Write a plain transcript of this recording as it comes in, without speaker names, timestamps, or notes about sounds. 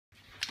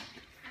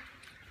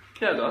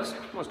Yeah guys,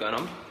 what's going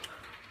on?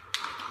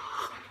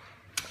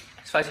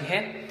 It's Facey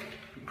here,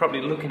 probably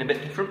looking a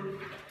bit different.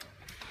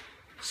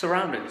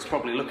 Surroundings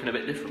probably looking a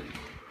bit different.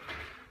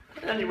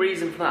 The only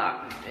reason for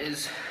that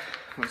is,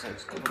 let's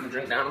just put the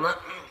drink down on that.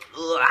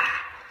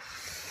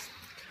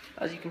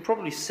 As you can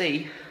probably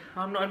see,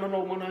 I'm not in my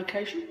normal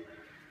location,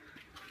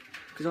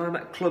 because I'm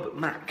at Club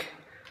Mac.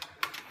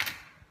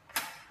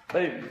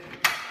 Boom.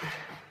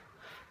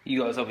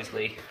 You guys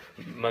obviously,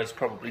 most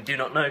probably do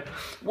not know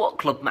what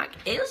Club Mac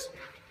is.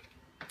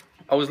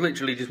 I was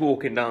literally just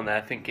walking down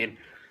there thinking,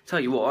 tell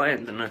you what, I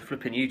ain't done a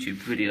flipping YouTube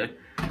video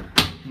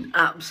in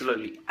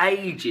absolutely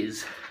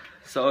ages.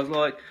 So I was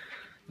like,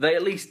 they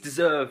at least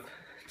deserve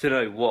to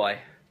know why.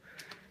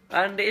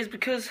 And it is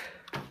because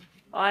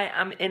I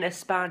am in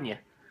España.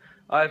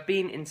 I've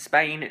been in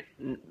Spain.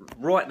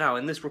 Right now,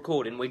 in this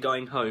recording, we're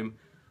going home.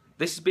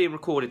 This is being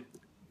recorded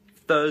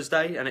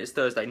Thursday, and it's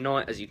Thursday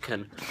night, as you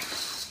can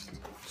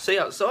see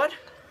outside.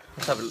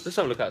 Let's have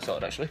a look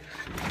outside, actually.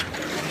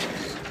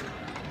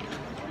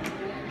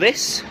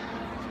 This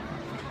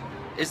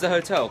is the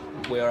hotel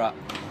we are at.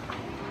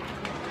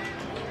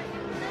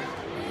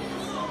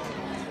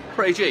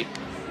 Pretty G.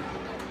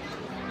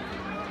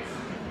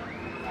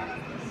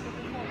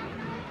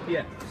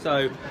 Yeah,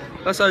 so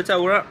that's the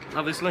hotel we're at,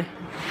 obviously.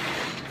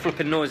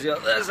 Flipping noisy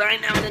up there, so I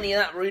ain't having any of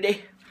that,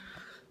 Rudy.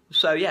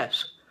 So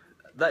yes,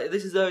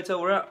 this is the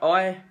hotel we're at.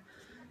 I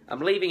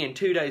am leaving in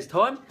 2 days'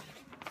 time.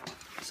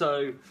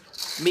 So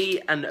me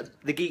and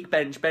the Geek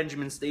Bench,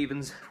 Benjamin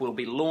Stevens, will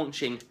be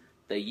launching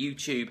the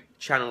YouTube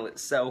channel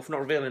itself.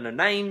 Not revealing no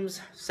names,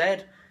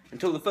 said.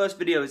 Until the first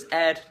video is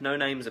aired, no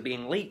names are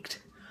being leaked.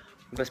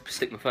 I best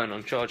stick my phone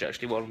on charge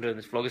actually while I'm doing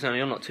this vlog. It's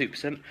only on like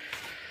 2%.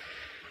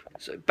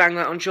 So bang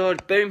that on charge,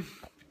 boom.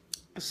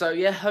 So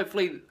yeah,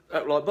 hopefully,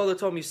 like by the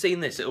time you've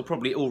seen this, it'll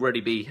probably already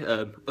be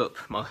up,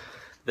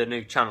 the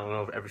new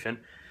channel and everything.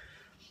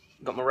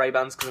 Got my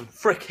Ray-Bans because I'm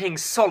freaking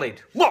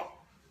solid. What?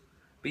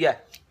 But yeah,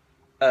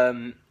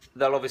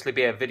 there'll obviously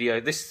be a video.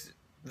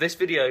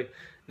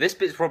 This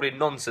bit's probably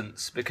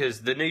nonsense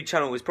because the new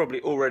channel is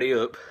probably already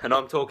up, and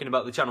I'm talking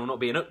about the channel not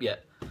being up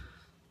yet.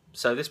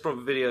 So there's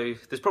probably a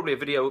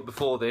video up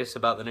before this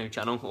about the new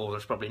channel, or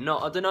there's probably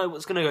not. I don't know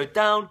what's going to go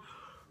down.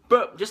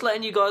 But just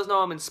letting you guys know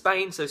I'm in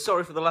Spain, so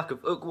sorry for the lack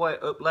of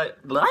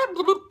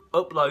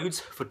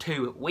uploads for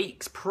 2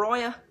 weeks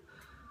prior.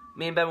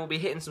 Me and Ben will be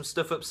hitting some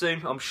stuff up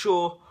soon, I'm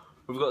sure.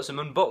 We've got some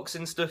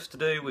unboxing stuff to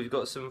do, we've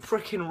got some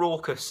freaking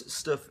raucous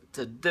stuff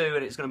to do,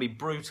 and it's going to be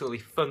brutally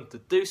fun to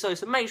do so.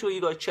 So make sure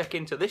you guys check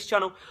into this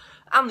channel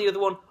and the other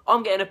one.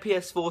 I'm getting a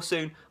PS4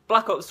 soon,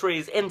 Black Ops 3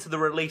 is into the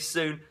release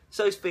soon,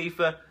 so's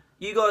FIFA.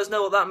 You guys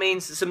know what that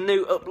means. Some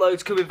new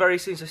uploads coming very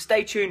soon, so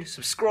stay tuned,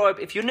 subscribe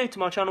if you're new to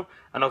my channel,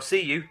 and I'll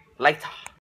see you later.